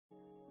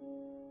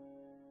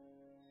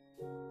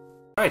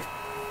Right.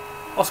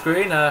 Off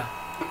screen,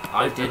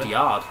 I did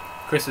yard.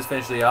 Chris has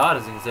finished the yard,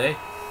 as you can see.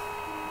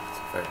 It's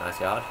a very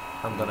nice yard.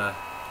 I'm gonna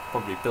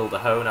probably build a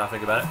hoe now I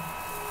think about it.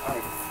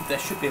 There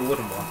should be a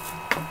wooden one.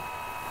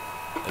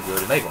 Have you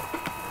already made one?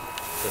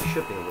 There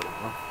should be a wooden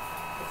one.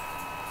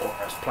 Or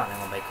I was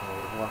planning on making a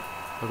wooden one.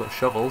 I've got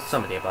shovels.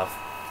 Some of the above.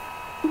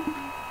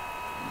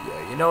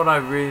 Yeah, you know what I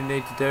really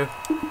need to do?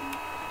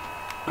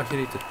 I actually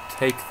need to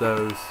take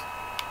those.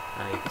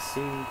 I need the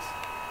seeds.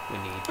 We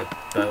need the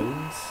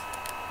bones.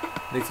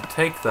 I need to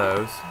take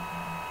those.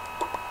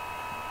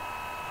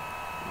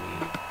 We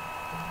need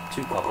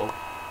 2 cobble.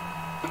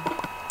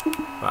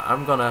 Right,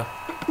 I'm gonna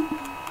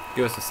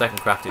give us a second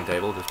crafting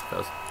table just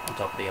because. On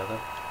top of the other.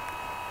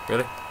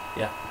 Really?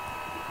 Yeah.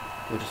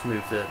 We'll just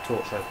move the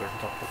torch over on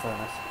top of the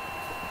furnace.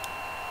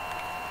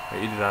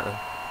 Right, you do that then.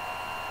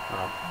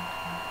 Oh.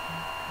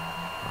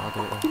 I'll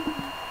do it then.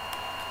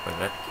 Wait a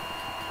minute.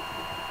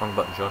 Wrong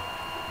button, Sean.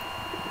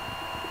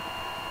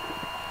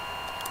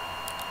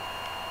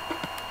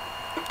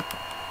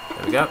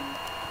 There we go.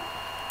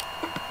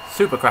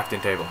 Super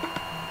crafting table.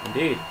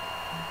 Indeed.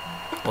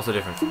 What's the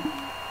difference?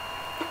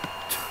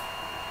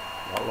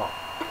 Not a lot.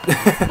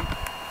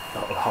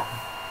 Not a lot.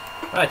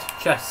 Right,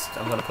 chest.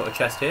 I'm going to put a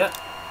chest here.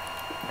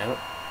 Nope.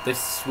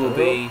 This will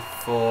be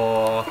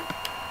for...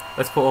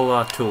 Let's put all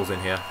our tools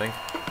in here, I think.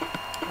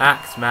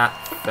 Axe, mat,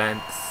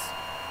 fence,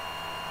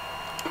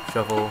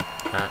 shovel,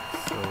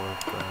 axe, sword,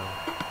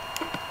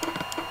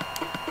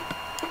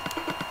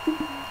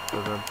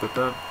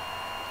 bow.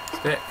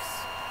 Sticks.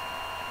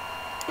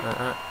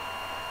 There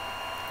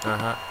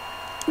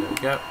we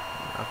go.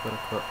 I'm going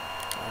to put...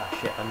 Ah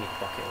shit, I need a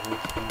bucket of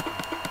water.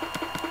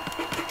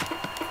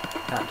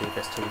 Can't do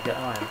this till we get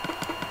iron.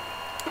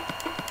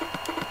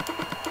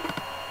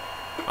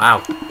 Wow.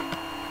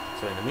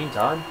 So in the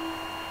meantime...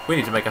 We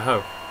need to make a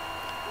hoe.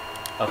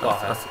 I've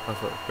got a hoe.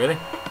 That's what... Really?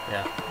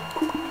 Yeah.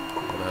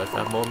 Well, the hoes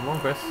have more than one,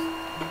 Chris.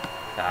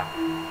 Ah.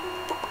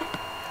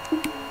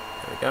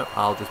 There we go.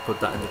 I'll just put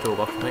that in the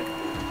toolbox, I think.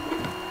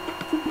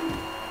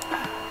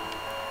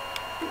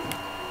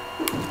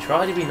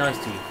 Try to be nice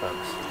to you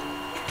folks.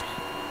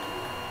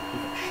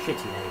 You've got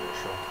shitty neighbours,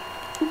 Sean.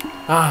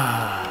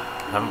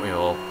 Ah, haven't we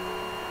all?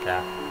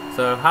 Yeah.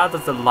 So, how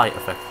does the light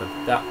affect them?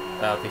 That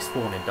they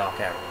spawn in dark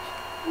areas.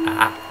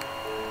 Ah.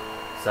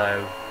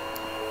 So,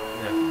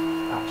 you know,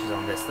 patches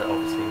on this that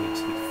obviously need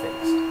to be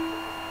fixed,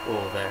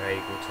 or they're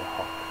able to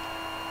hop.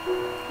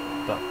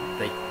 But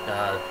they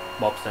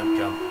mobs don't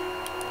jump.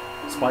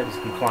 Spiders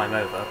can climb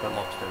over, but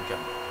mobs don't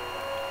jump.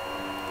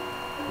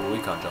 Well, we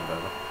can't jump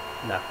over.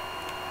 No.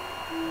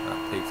 That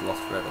pig's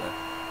lost forever then.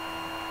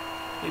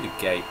 Need a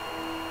gate.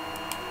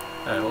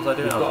 Oh, what was I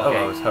doing? We've I got a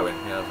gate. was hoeing.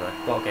 Yeah, that's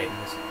right. Got a gate in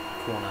this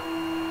corner.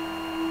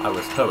 I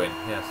was hoeing.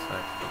 Yes,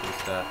 I'll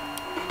just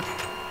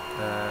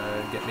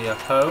get me a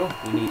hoe.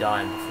 We need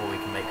iron before we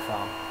can make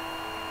farm.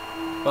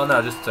 Well,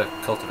 no, just to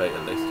cultivate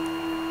at least.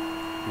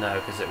 No,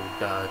 because it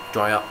will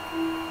dry up.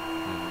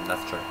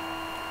 That's true.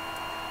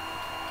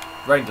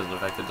 Rain doesn't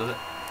affect it, does it?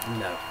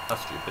 No.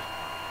 That's stupid.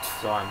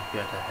 So I'm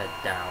going to head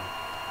down.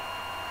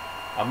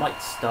 I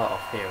might start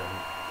off here and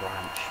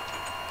branch.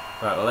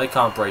 Right, well, they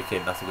can't break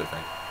in. That's a good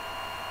thing.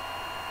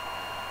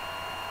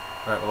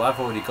 Right, well, I've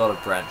already got a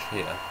branch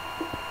here.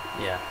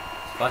 Yeah.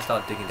 So if I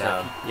start digging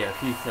down...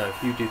 If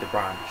you do the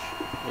branch,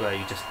 where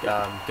you just go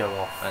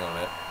off Hang on a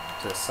minute.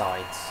 to the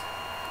sides.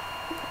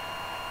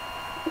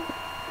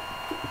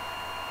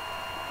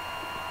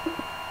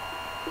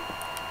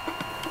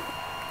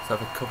 So I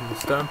have a couple of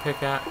stone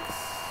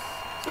pickaxe.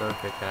 Stone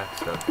pickaxe,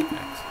 stone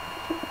pickaxe.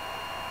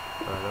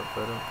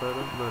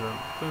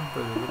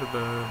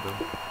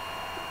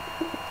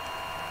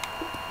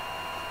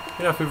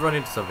 You know, if we run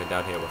into something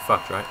down here, we're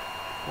fucked, right?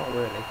 Not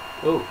really.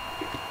 Ooh.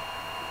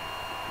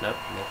 Nope,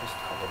 not just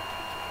covered.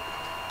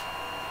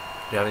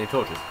 Do you have any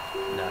torches?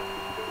 No.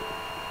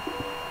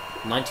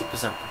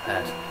 90%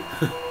 prepared.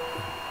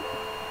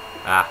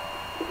 Ah.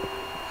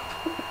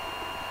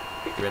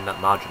 You're in that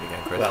margin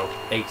again, Chris. Well,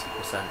 80%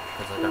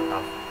 because I don't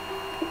have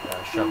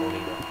a shovel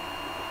either.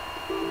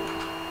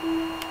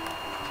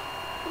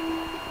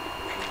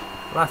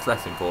 Well, that's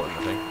less important, I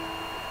think.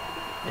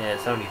 Yeah,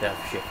 it's only there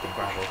for shifting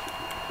gravel.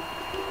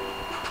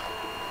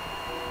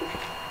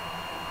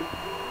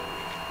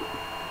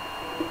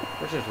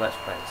 Which is Let's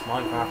Play. It's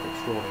Minecraft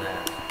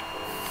Extraordinaire.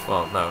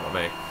 Well, no, not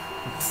me.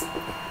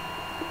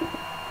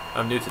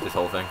 I'm new to this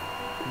whole thing.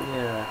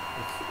 Yeah,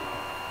 it's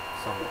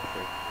somewhat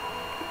true.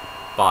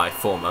 By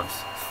 4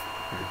 months.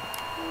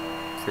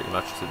 Pretty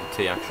much to the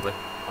T, actually.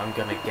 I'm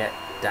gonna get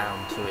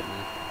down to it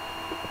in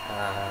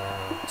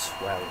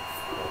 12,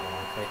 more than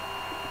likely.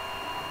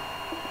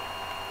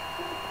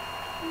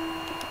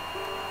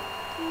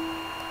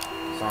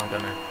 So I'm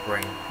gonna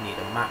need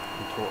a map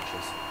and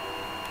torches.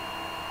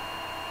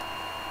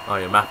 Oh,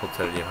 your map will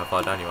tell you how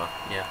far down you are.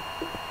 Yeah.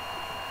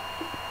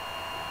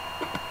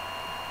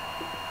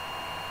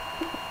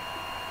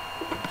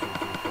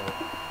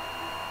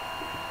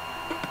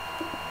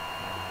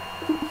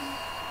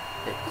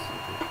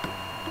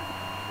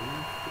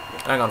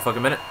 Hang on a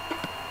fucking minute.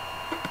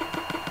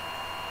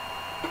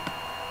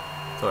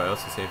 Sorry, I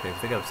also see things. I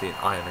think I'm seeing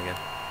iron again.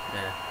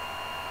 Yeah.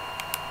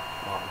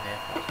 While I'm here,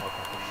 that's why I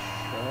got the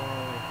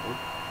shovel.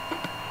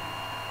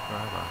 Where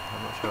am I?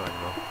 I'm not sure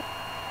anymore.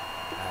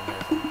 And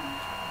there's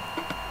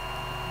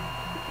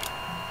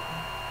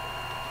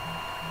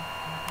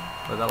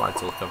Where'd that light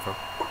source come from?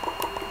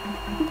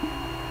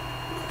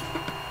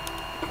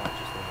 might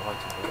just been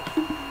lighting glitch.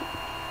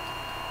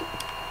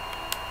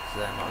 So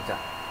they're not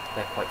exact.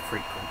 They're quite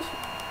frequent.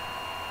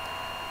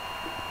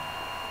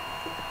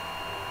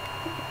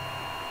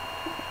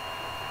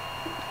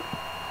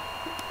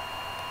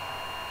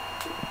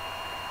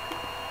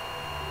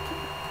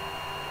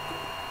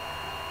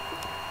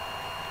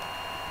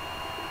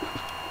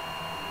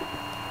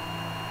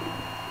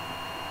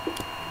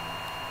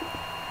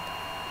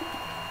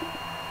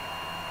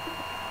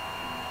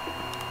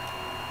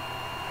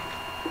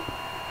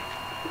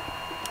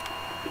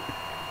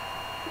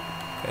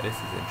 Okay, this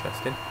is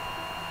interesting.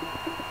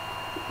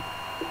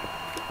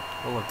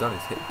 All I've done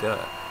is hit dirt.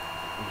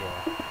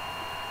 Yeah.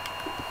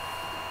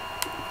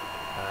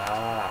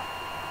 Ah.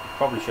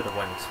 Probably should have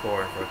went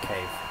exploring for a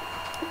cave.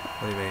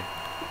 What do you mean?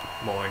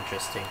 More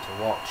interesting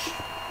to watch.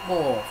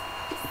 More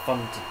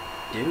fun to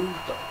do,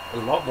 but a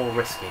lot more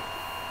risky.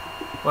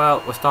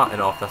 Well, we're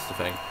starting off, that's the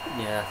thing.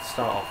 Yeah,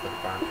 start off with a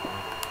branch line.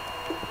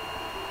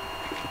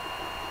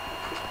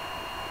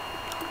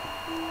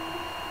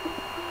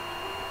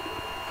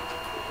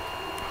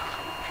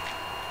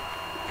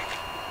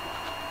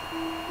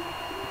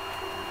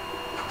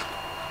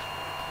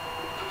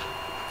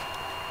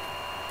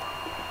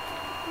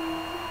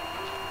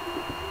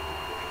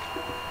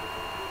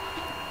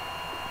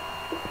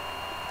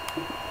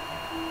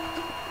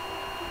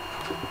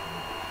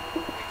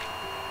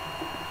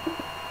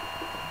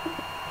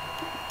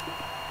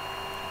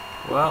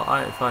 Well,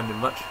 I ain't finding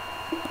much.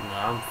 No,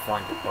 I'm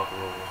finding bugger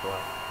all as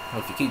well.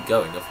 Well, if you keep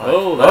going, you'll find...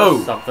 Oh,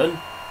 that's something.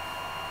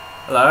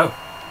 Hello!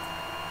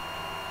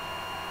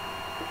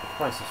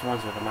 Christ, this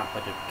reminds me of the map I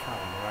did with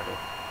Callum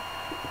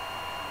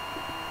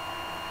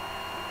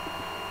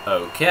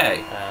already.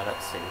 Okay.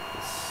 Let's see.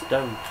 The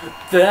stone.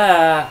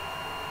 There!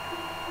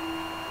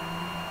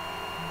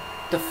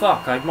 The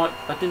fuck? I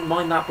didn't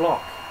mind that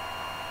block.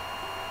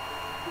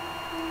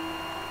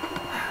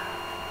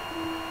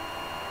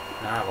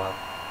 Ah well.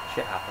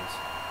 Shit happens.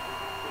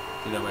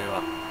 Do you know where you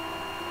are?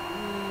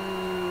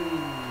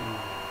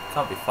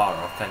 Can't be far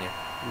off, can you?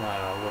 No,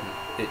 I wouldn't.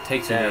 It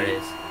takes There you it near,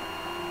 is.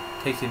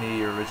 takes you near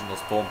your original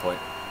spawn point.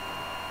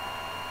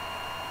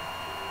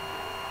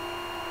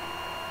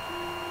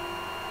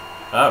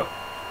 Oh.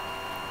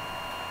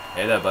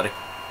 Hey there, buddy.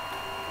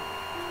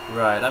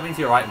 Right, that means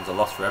your items are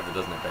lost forever,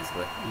 doesn't it,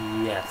 basically?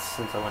 Yes,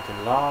 since I went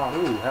in la.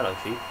 Ooh, hello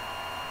sheep.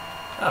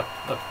 Oh,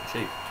 look,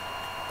 sheep.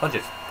 Punch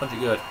it. Punch it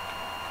good.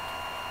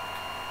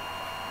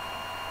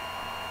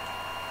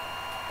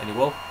 Any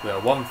wool? We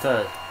are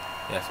 1/3.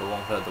 Yes, we're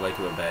 1/3 the way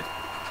to a bed.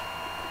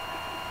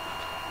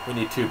 We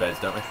need 2 beds,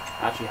 don't we?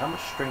 Actually, how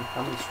many string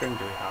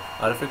do we have?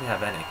 I don't think we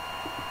have any.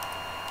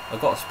 I've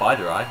got a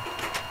spider eye.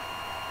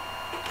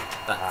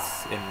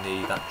 That's in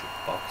that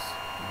box.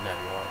 No,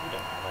 you're right, we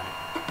don't have any.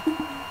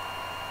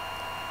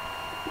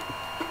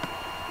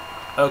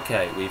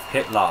 Okay, we've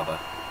hit lava.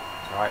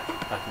 It's alright,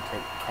 I can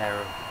take care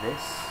of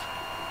this.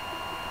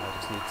 I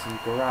just need some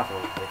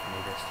gravel with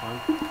me this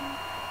time.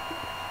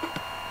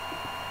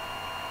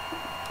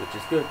 Which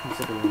is good,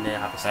 considering we now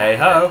have a stack Hey of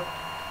ho! it.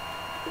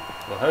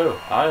 Well ho,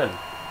 iron.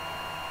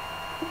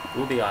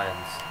 All the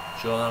irons.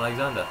 Sean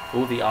Alexander.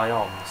 All the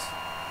ions.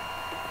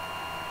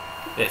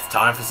 It's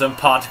time for some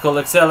particle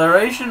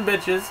acceleration,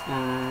 bitches!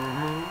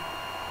 Mm-hmm.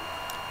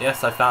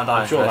 Yes, I found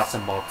iron. I'm sure Chris. that's a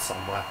mod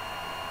somewhere.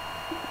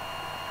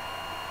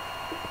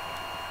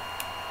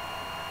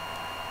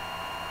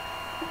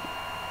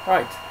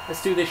 Right,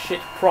 let's do this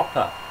shit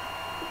proper.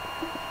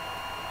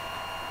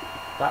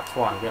 That's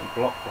why I'm getting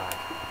block lag.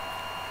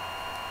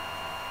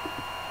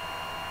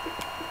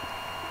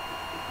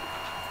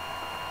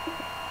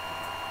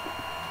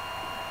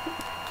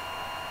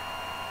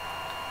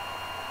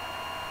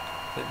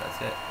 I think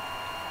that's it.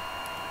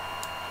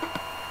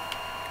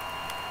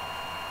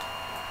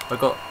 I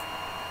got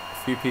a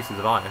few pieces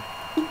of iron.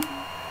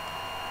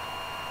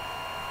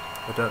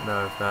 I don't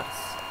know if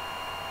that's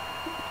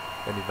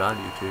any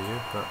value to you,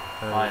 but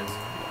Iron's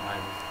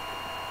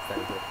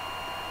very good.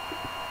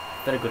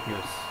 Very good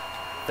news.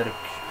 Very.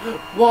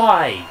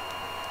 Why?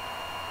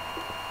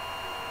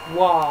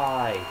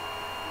 Why?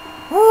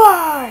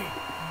 Why?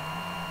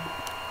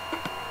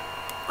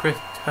 Chris,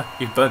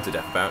 you burned to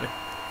death apparently.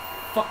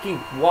 Fucking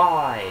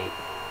why?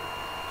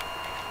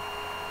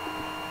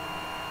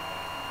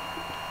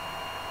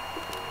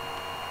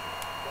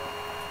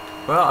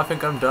 Well, I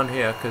think I'm done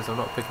here because I'm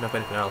not picking up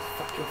anything else.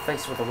 Fuck your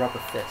face with a rubber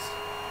fist.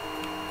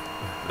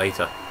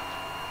 Later.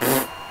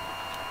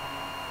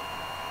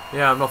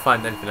 Yeah, I'm not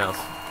finding anything else.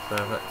 So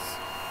let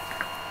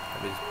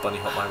me just bunny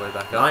hop my way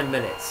back up. 9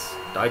 minutes.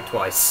 Died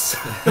twice.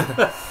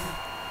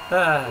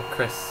 Ah,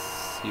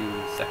 Chris, you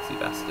sexy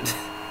bastard.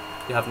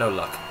 You have no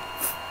luck.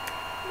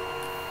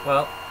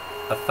 Well,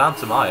 I found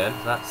some iron.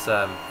 That's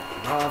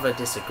Rather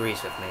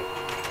disagrees with me.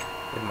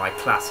 In my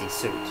classy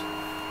suit.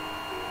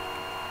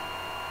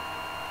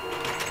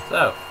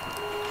 So,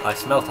 I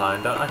smelt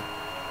iron, don't I?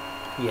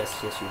 Yes,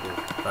 yes you do.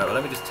 Right, well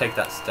let me just take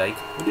that steak.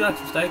 Would you like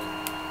some steak?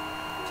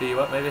 Cheer you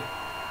up, maybe?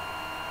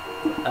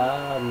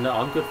 No,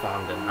 I'm good for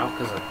hunger now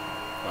because I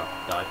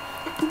died.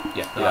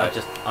 Yeah.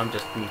 I'm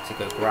just need to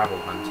go gravel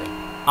hunting.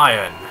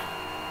 Iron.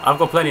 I've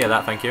got plenty of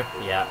that, thank you.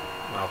 Yeah,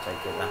 I'll take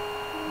it then.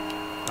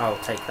 I'll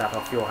take that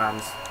off your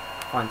hands,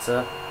 fine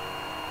sir.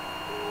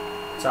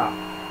 Ta.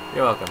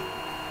 You're welcome.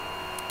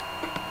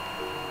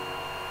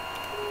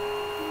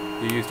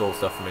 You used all the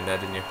stuff from in there,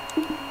 didn't you?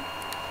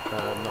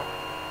 Not.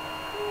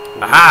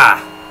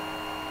 Aha!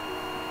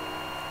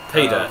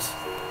 Pay dirt.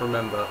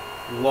 Remember,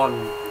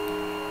 one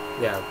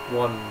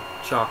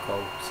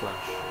charcoal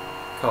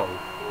 / coal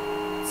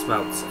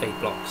smelts 8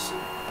 blocks.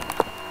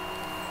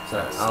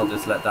 So I'll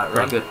just let that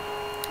run. Very good.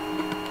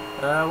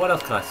 What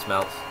else can I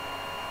smelt?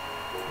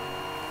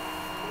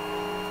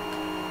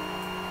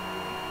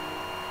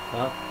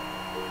 Well,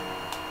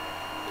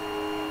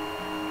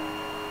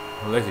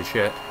 Well, this is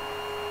shit.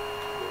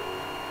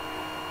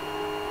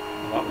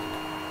 that was.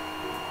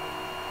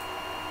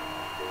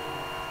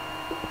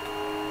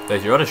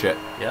 There's your other shit.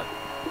 Yep.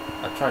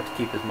 I tried to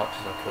keep as much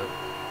as I could.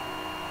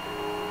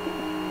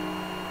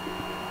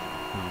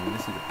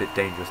 This is a bit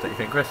dangerous, don't you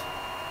think, Chris?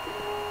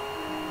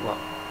 What?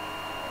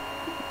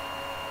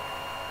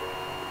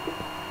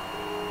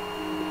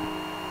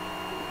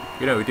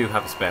 You know, we do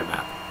have a spare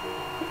map.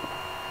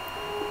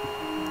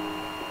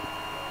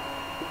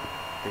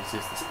 This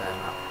is the spare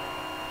map.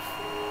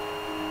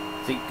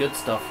 See, good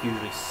stuff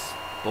usually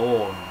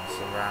spawns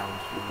around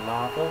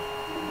lava.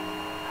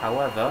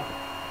 However,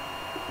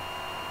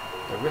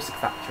 the risk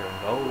factor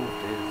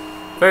involved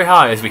is Very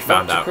high, as we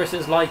found not to out.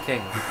 Chris's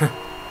liking.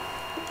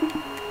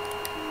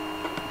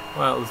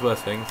 Well, there's worse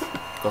things.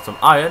 Got some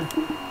iron.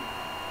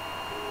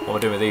 What am I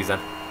doing with these then?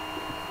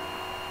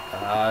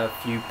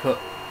 If you go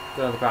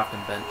on the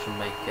crafting bench and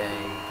make a.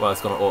 Well,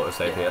 it's got an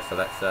autosave Yeah. here, so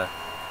let's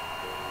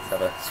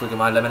have a swig of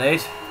my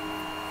lemonade.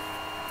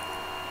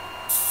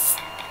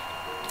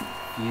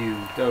 You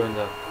go in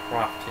the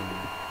crafting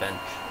bench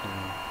and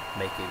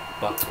make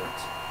a bucket.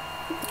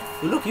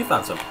 Ooh, look, you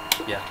found some.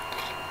 Yeah.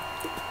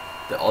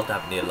 They're odd to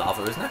have near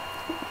lava, isn't it?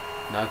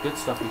 No, good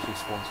stuff usually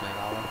spawns near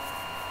lava.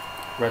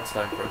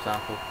 Redstone, for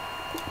example.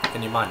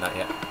 Can you mine that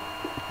yet?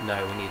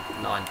 No, we need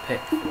an iron pick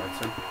for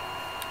redstone.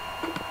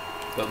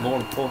 But more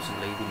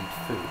importantly, we need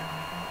food.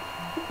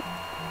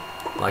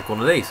 Like one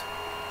of these.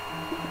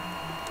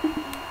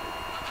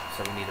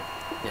 So we need a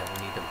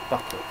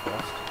bucket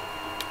first.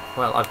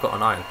 Well, I've got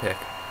an iron pick.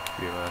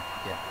 You,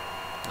 Yeah.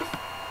 That's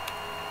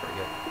pretty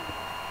good.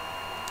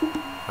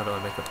 how do I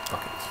make a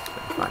bucket?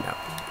 Let me find out.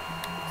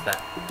 It's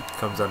there.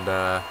 Comes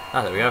under.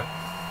 Ah, there we go.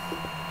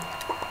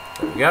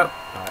 There we go.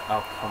 Alright,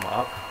 I'll come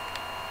up.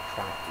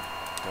 Try not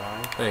to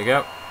die. There you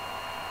go.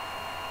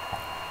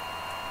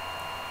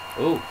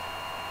 Ooh.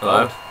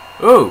 Hello.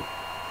 Gold. Ooh!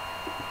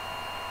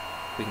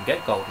 We can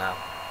get gold now.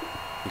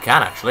 You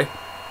can actually.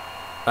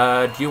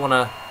 Do you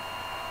wanna?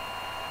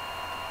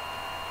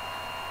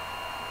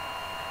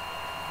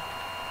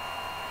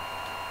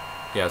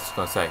 Yeah, I was just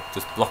gonna say,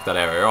 just block that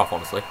area off,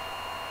 honestly.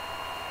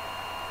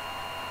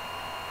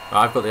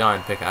 I've got the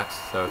iron pickaxe,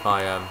 so if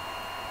I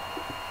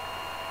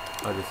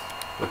just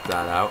whip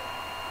that out.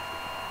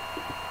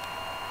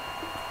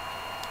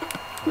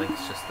 I think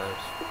it's just those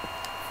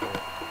four.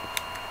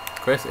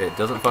 Chris, it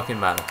doesn't fucking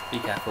matter. Be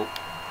careful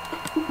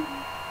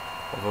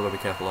What have I got to be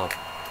careful of?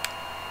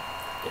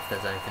 if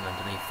there's anything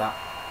underneath that,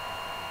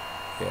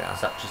 Yeah.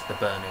 such as the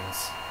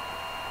burnings.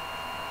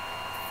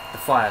 The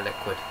fire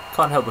liquid.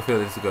 Can't help but feel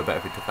this would go better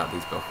if we took out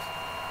these blocks.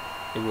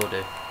 It will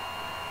do.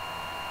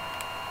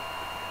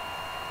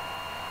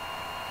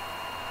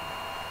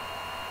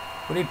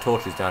 We need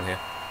torches down here.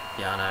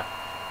 Yeah, I know.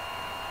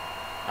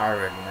 I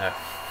already know.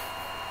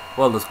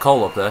 Well, there's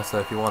coal up there, so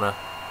if you wanna...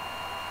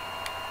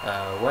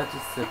 Where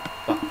does the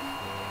bucket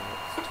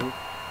tool?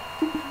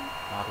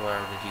 Where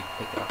did you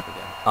pick it up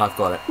again? I've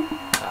got it.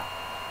 Ah.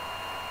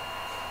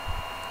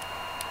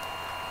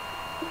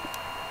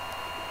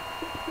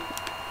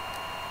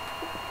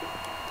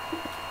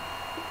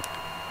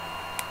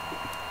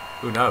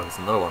 Who knows?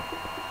 Another one.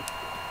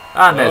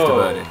 And there's the Oh.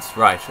 burnings.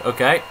 Right,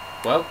 okay.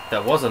 Well,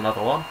 there was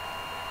another one.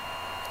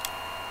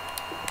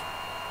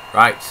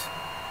 Right.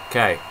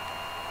 Okay.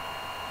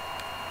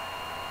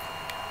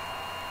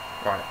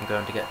 Right,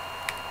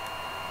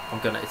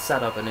 it's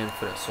set up an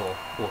infinite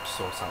water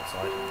source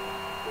outside.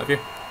 Have you?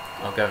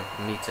 I'll go,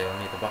 I need the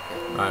bucket.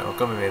 Right, well,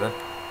 come with me then.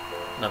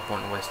 No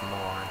point in wasting more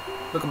iron.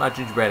 Look at my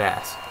gingerbread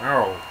ass.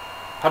 Oh,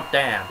 hot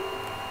damn.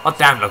 Oh,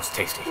 damn, looks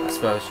tasty. I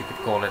suppose you could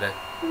call it a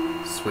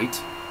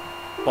sweet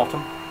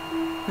bottom.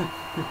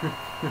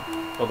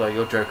 Although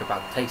your joke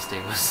about tasty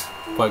was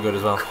Quite good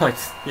as well. quite,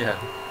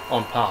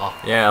 on par.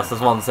 Yes, as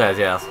one says,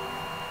 yes.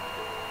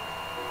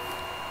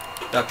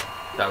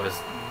 That was,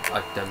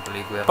 I don't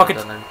believe we haven't Bucket.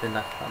 done anything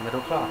that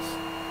middle class.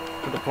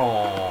 Middle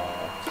class.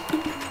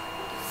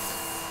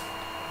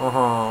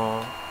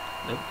 Uh-huh.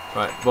 Nope.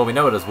 Right, well, we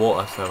know it has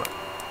water, so...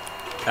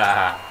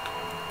 Ah.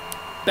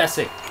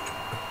 Bessie.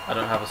 I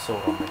don't have a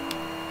sword on me.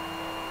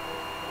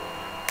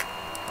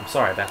 I'm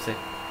sorry, Bessie.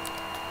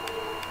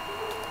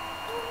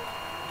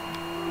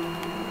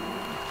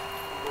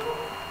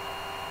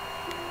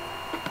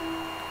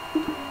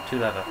 2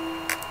 leather.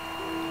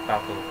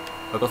 About all.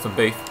 I've got some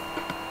beef.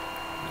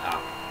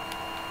 Ah.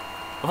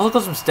 I've also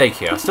got some steak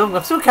here. I'm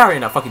still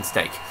carrying that fucking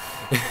steak.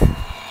 Do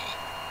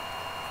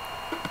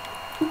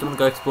you want to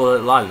go explore the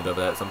little island over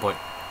there at some point?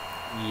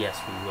 Yes,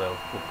 we will.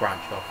 We'll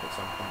branch off at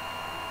some point.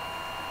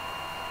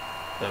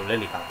 Though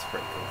lily pad's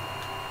pretty cool.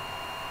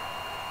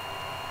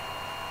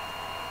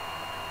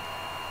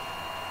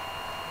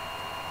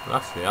 Well,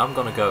 actually, I'm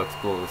gonna go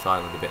explore this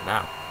island a bit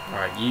now.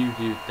 Alright, you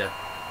do the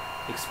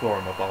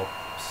exploring my bulbs.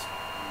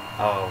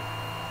 Oh,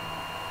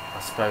 I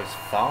suppose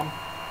farm?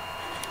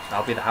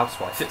 I'll be the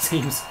housewife, it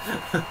seems.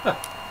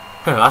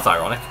 That's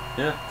ironic.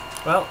 Yeah.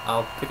 Well,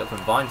 I'll pick up some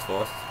vines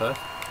for us first.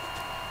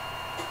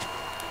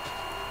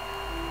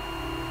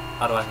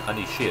 How do I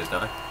need shears,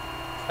 don't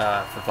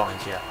I? For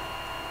vines, yeah.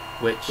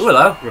 Which Ooh,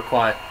 hello.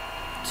 require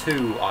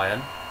 2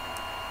 iron,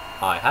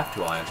 I have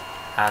to iron.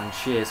 and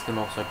shears can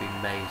also be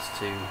made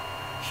to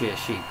shear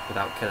sheep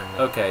without killing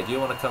them. Okay, do you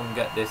want to come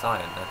get this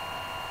iron then?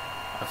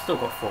 I've still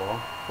got 4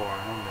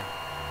 iron on me.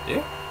 Do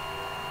you?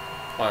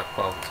 Well,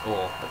 it's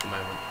ore at the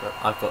moment, but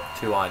I've got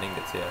 2 iron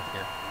ingots here.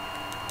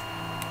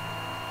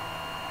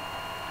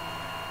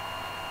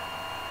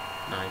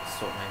 no, I need to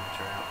sort my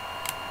inventory out.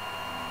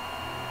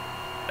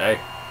 Hey.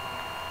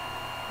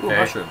 Ooh, Hey.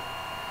 mushroom.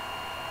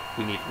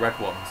 We need red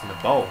ones in a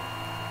bowl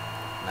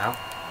now,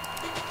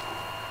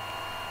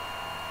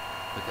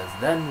 because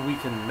then we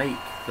can make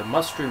the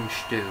mushroom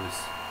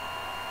stews.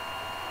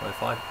 Well,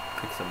 if I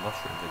pick some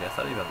mushrooms, I guess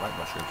I don't even like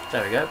mushrooms.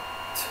 There we go.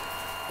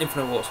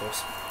 Infinite water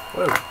source.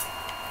 Whoa.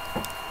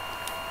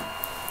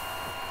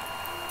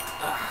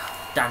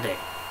 Dandy.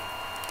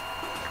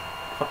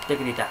 Hot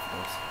diggity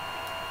daffodils.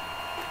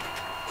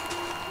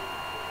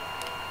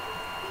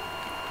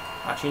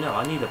 Actually, no,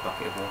 I need a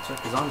bucket of water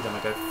because I'm going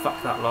to go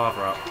fuck that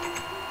lava up.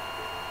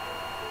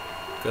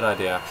 Good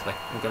idea, actually.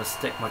 I'm going to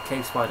stick my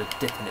cave spider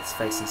dick in its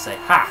face and say,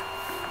 ha!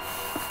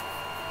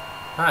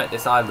 Alright,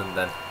 this island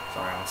then.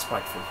 Sorry, I'm a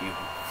spiteful human.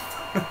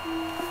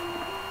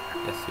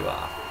 Yes, you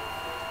are.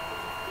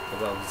 The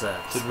well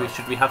deserved.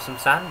 Should we have some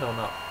sand or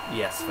not?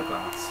 Yes, for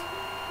glass.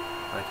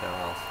 Okay,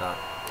 well, I'll start.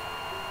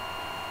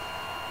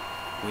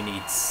 We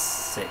need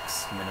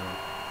 6 minimum.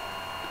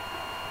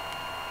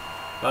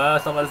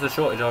 It's not like there's a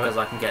shortage of Because it.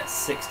 I can get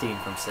 16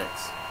 from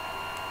 6.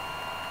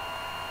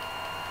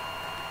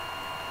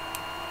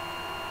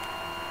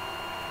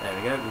 There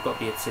we go, we've got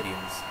the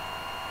obsidians.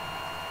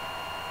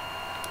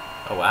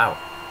 Oh, wow.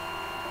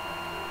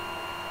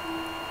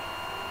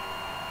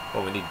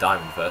 Well, we need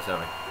diamond first, don't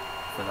we?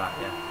 For that,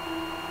 yeah.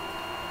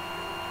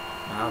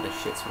 Now this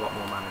shit's a lot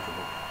more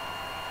manageable.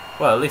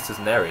 Well, at least there's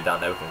an area down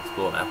there we can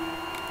explore now.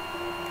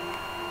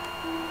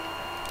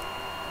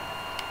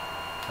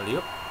 Alley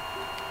up.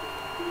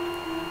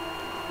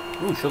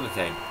 Ooh,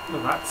 sugarcane.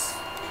 Well, that's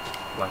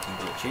light and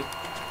glitchy.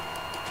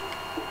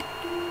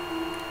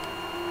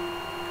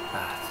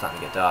 Ah, it's starting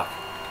to get dark.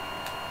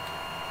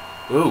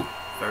 Ooh,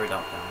 Very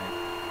dark down here.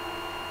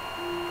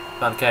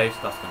 found a cave.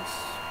 Stuff's gonna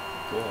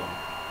spawn.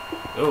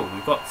 Oh,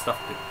 we've got stuff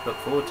to look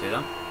forward to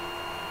then.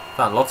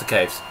 Found lots of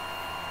caves.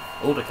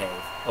 Alder Cave.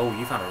 Oh,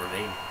 you found a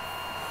ravine.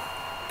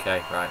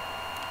 Okay, right.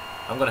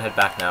 I'm gonna head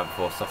back now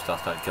before stuff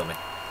starts trying to kill me.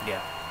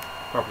 Yeah,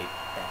 probably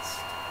best.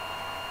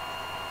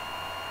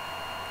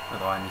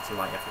 Although I need to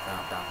light everything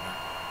up down there.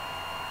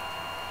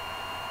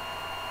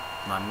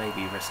 And I may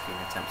be risking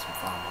attempts some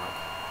farm work.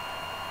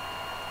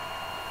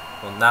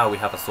 Well, now we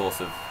have a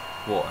source of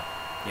water.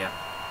 Yeah.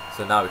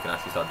 So now we can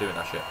actually start doing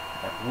that shit.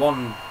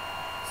 One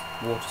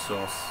water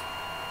source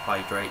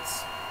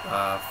hydrates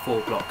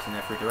 4 blocks in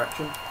every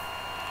direction.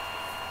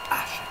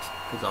 Ah, shit.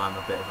 Because I'm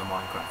a bit of a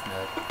Minecraft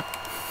nerd.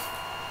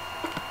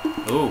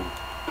 Ooh.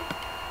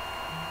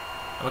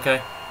 I'm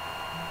okay.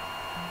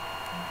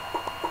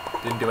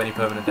 Didn't do any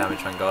permanent damage,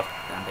 thank God.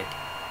 Dandy.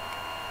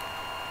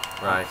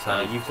 Right,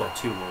 You've got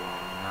 2 more on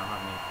you now,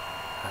 haven't you?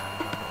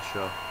 I'm not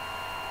sure.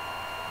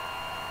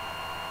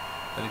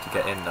 I need to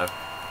get in though.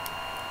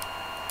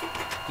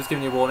 Just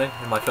giving you a warning,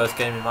 in my first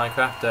game in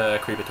Minecraft, a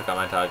creeper took out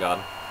my entire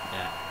garden.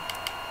 Yeah.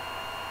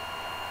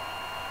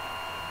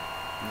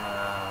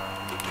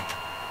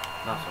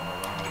 That's all I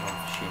want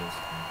for shears.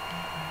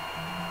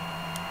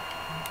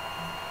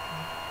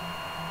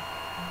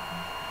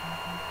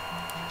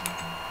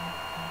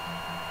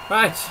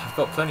 Right, I've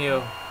got plenty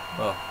of...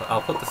 Well,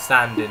 I'll put the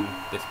sand in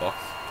this box.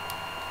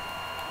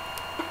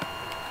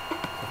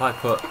 If I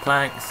put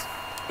planks,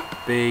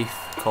 beef,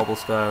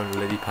 cobblestone,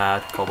 lily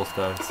pad,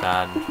 cobblestone,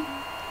 sand,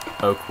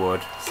 oak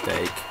wood,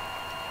 steak.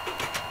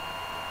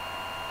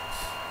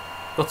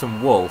 Got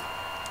some wool.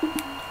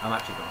 I'm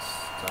actually going to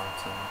start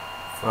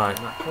Right.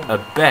 that A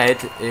corner.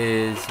 bed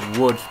is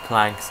wood,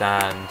 plank,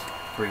 sand,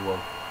 3 wool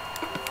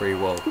free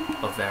wool.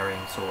 of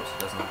varying sorts, it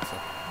doesn't matter.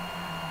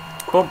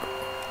 Bump.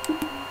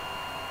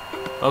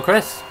 Well,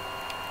 Chris,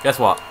 guess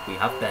what? We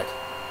have bed.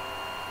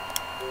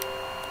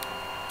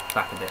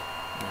 Back a bit.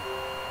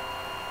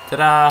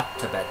 Ta-da!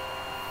 To bed.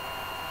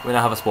 We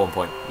now have a spawn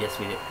point. Yes,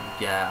 we did.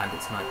 Yeah, and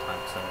it's night time,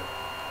 so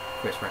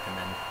Chris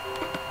recommend.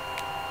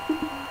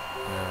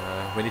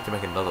 We need to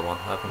make another one.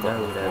 I haven't got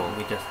No, enough no,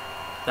 wool.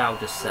 that'll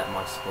just set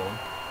my spawn.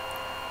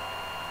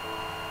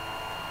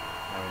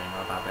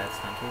 beds,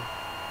 thank you.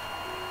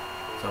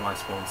 So my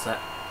spawn set.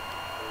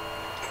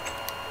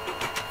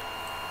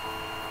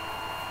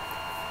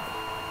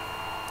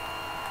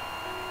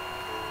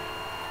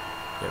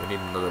 Yeah, we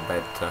need another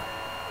bed to...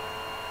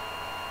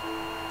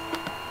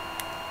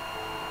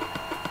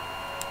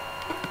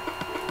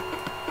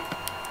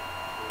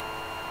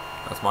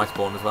 That's my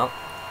spawn as well.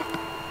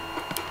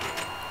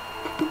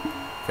 I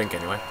think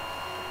anyway.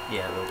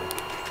 Yeah, it will be.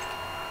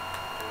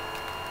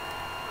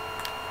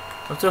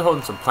 I'm still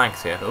holding some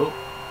planks here. Oh.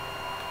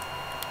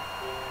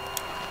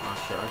 Oh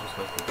shit, I just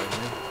wasted going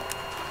in.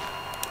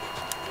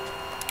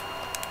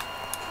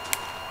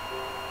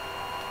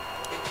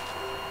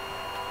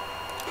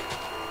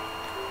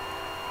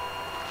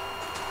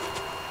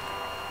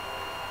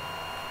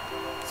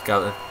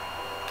 Skeleton.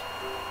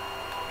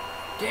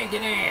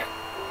 Taking it!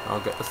 I'll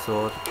get the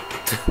sword.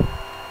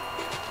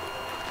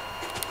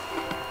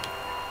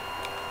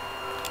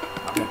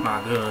 I'll get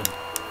my gun.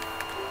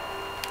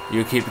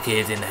 You keep the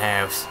kids in the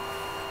house.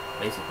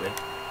 Basically.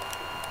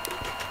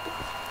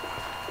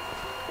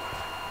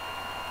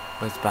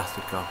 Where's the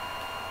bastard gone?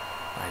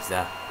 Oh, he's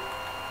there.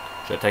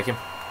 Should I take him?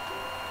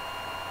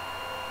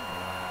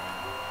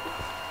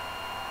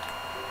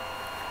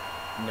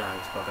 No,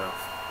 he's buggered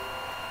off.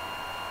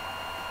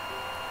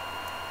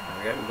 There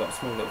we go, we've got a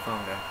small little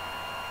farm going.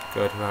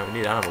 Good, right, we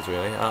need animals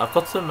really. I've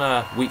got some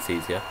wheat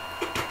seeds here.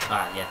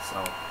 Ah, yes,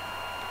 I'll... Do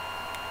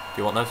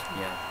you want those?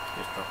 Yeah,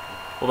 just drop them.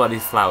 What about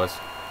these flowers?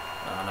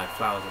 No,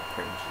 flowers are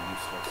pretty much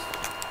useless.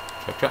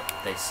 Check, check.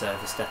 They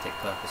serve aesthetic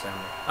purpose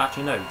only.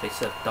 Actually, no, they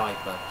serve dye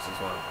purpose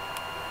as well.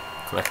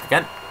 Collect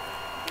again.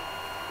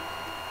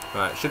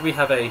 Right, should we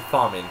have a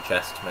farming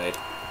chest made?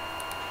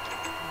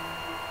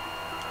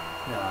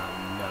 No,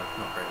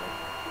 not really.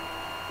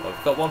 Well,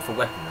 we've got one for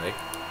weaponry,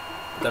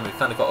 but then we've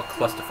kind of got a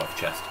clusterfuck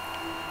chest.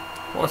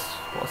 What's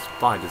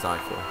spy design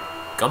for?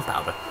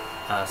 Gunpowder.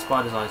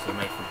 Spider's eyes are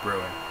made for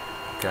brewing.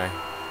 Okay.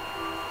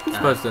 I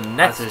suppose the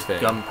next as is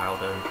thing.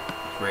 gunpowder,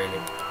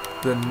 really.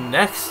 The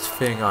next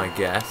thing, I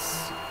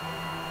guess,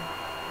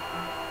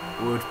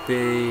 would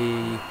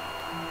be.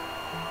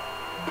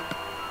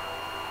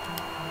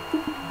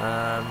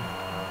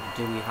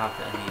 Do we have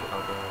any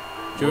other?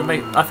 Should we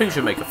make? I think we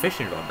should make a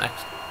fishing rod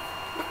next.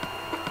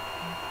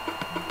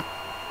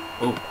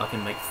 Oh, I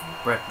can make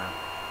bread now.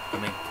 I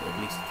can make at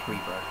least 3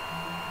 bread.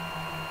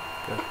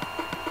 Good.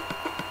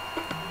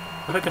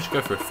 I think I should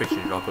go for a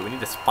fishing rod, but we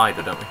need a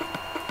spider, don't we?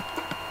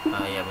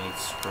 Yeah, we need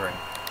string.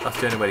 That's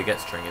the only way to get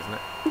string, isn't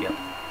it? Yep.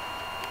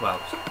 Well,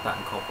 that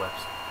and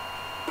cobwebs.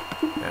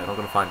 Yeah, we're not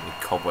going to find any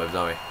cobwebs,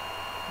 are we?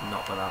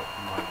 Not without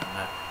mine,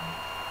 no.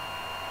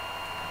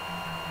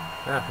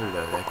 Ah, hello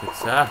there, good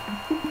sir.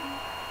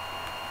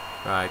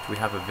 Right, we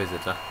have a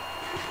visitor.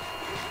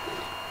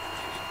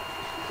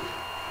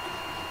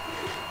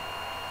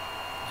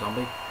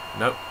 Zombie?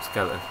 Nope,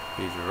 skeleton.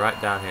 He's right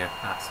down here.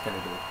 Ah,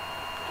 skeleton.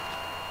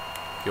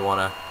 If you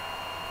wanna...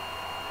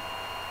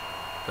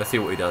 Let's see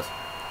what he does.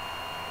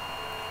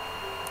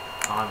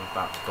 I'm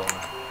about to go on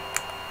a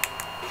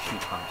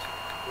sheep hunt.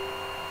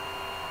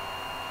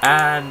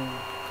 And...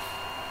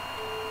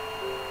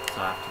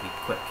 So I have to be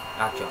quick,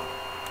 agile.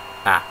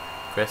 Ah,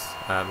 Chris.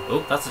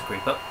 Oh, that's a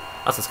creeper.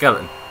 That's a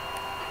skeleton.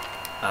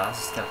 That's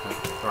a skeleton.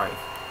 Right,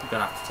 I'm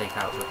going to have to take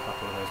out a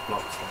couple of those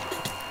blocks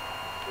there.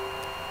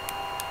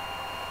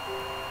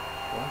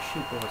 Why are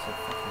sheep always so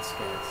fucking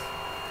scared?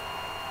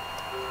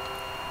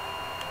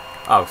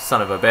 Oh,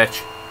 son of a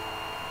bitch.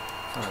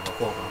 Son of a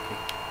whore monkey.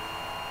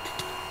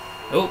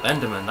 Oh,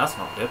 Enderman, that's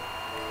not good.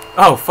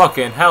 Oh,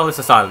 fucking hell, this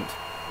is silent.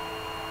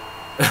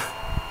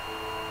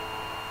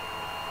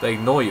 They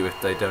ignore you if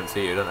they don't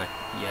see you, don't they?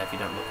 Yeah, if you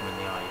don't look them in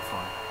the eye, you're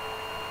fine.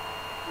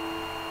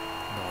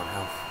 No one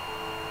health.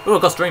 Ooh, I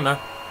got string though.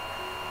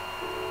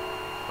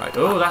 Right.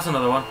 Oh, that's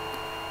another one.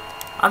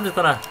 I'm just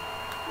gonna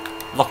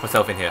lock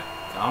myself in here.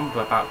 I'm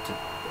about to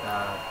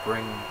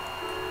bring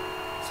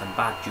some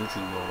bad juju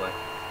your way.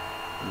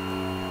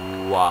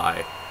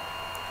 Why?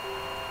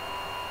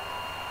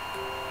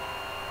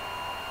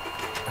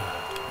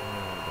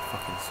 Oh, the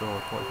fucking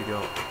sword. What have you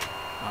got?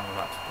 I'm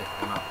about to pick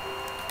them up.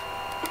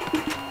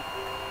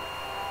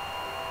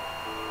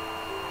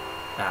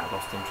 That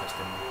lost interest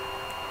in me.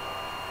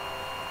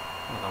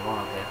 Another one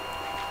up here.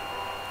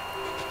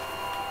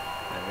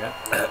 There we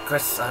go.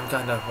 Chris, I'm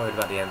kind of worried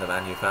about the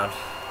Enderman you found.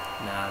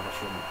 Nah, they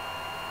shouldn't.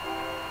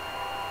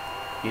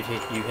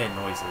 You hear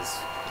noises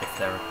if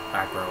they're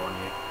aggro on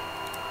you.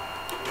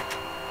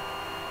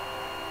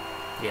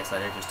 Yes, I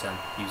did just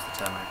use the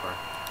term aggro.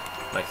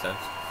 Makes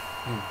sense.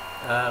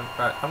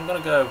 Right, I'm gonna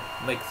go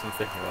make some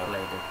fishing rod.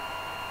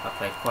 I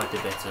played quite a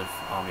bit of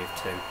Army of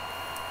 2.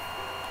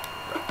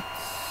 Right.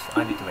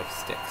 I need to make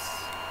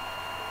sticks.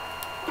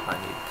 I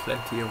need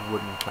plenty of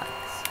wooden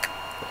planks.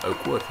 Got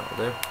oak wood, that'll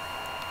do.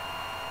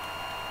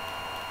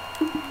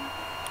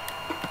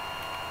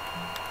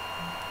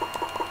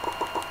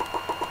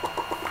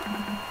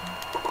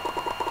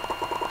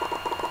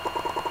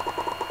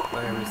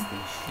 Where is the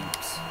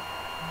sheeps?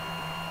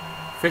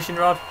 Fishing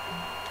rod?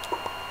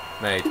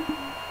 Made.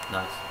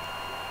 Nice.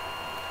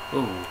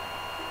 Ooh.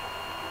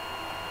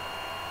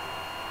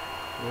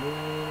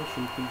 Yeah,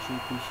 sheepy,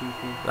 sheepy,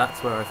 sheepy.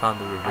 That's where I found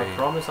the I ravine.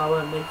 promise I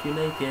won't make you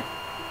naked.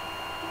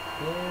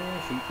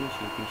 Yeah, sheepy,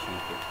 sheepy,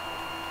 sheepy.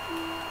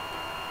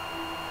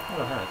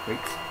 Oh, hello,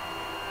 creeks.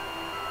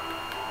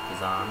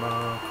 Cause I'm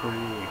a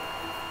creep.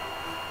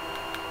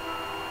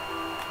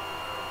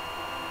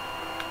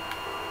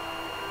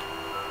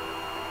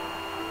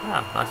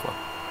 Ah, nice one.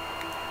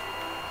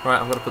 Right,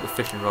 I'm going to put the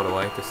fishing rod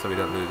away just so we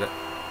don't lose it.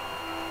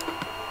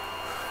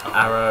 Oh,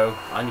 Arrow.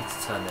 I need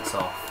to turn this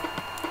off.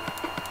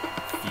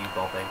 View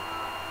bobbing.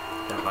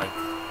 Don't like.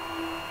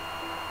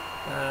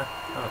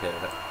 I'm okay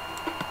with it.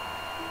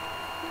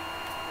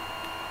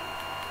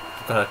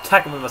 I'm going to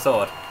attack him with my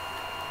sword.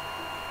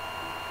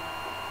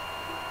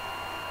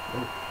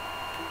 Ooh.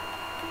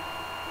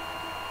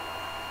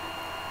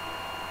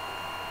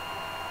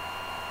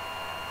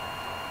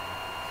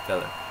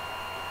 Skeleton.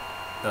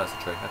 No, that's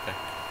a tree, okay.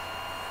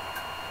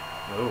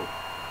 Oh,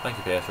 Thank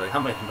you, PS3.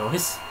 that made a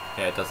noise.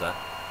 Yeah, it does that.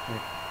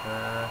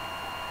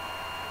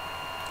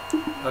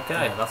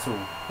 Okay. Yeah, that's all.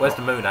 Where's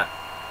the moon at?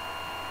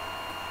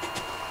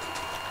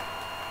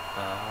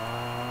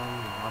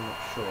 I'm not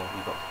sure.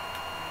 We've got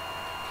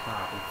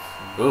clouds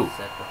and Ooh.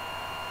 zebra.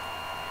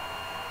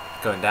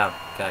 Going down.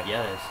 Okay.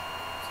 Yeah, it is.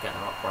 It's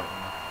getting up right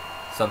now.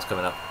 Sun's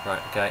coming up.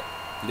 Right, okay.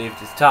 Believe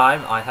it is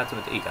time. I had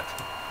something to eat,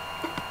 actually.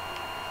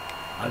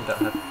 I need don't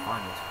to have-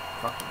 find this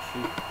fucking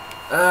sheep.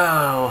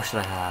 Oh, what should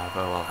I have?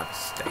 Oh, I'll have a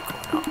steak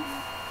or not.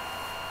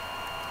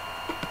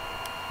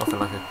 Nothing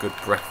like a good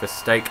breakfast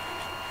steak.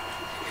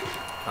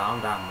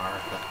 Calm down,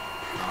 America.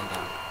 Calm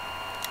down.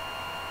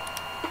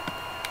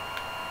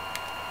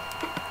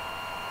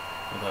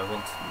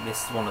 Although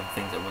this is one of the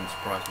things that wouldn't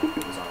surprise me if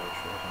it was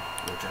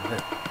Irish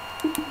originally.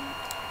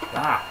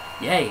 Ah!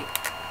 Yay!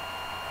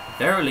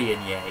 Verily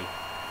and yay.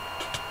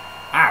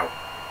 Ow!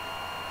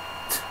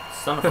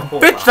 Son of a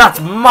whore. Bitch, that's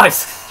my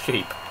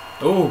sheep!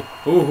 Ooh!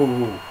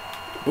 Ooh!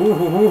 Ooh!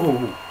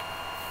 Ooh!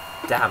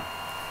 Damn.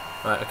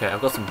 Right, okay, I've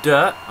got some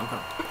dirt. I'm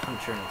gonna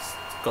punch her in the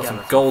Got yeah, some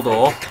that's gold okay.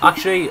 ore.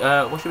 Actually,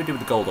 what should we do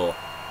with the gold ore?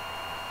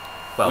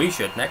 Well, we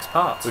should next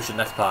part. we should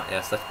next part,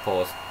 yes, let's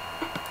pause.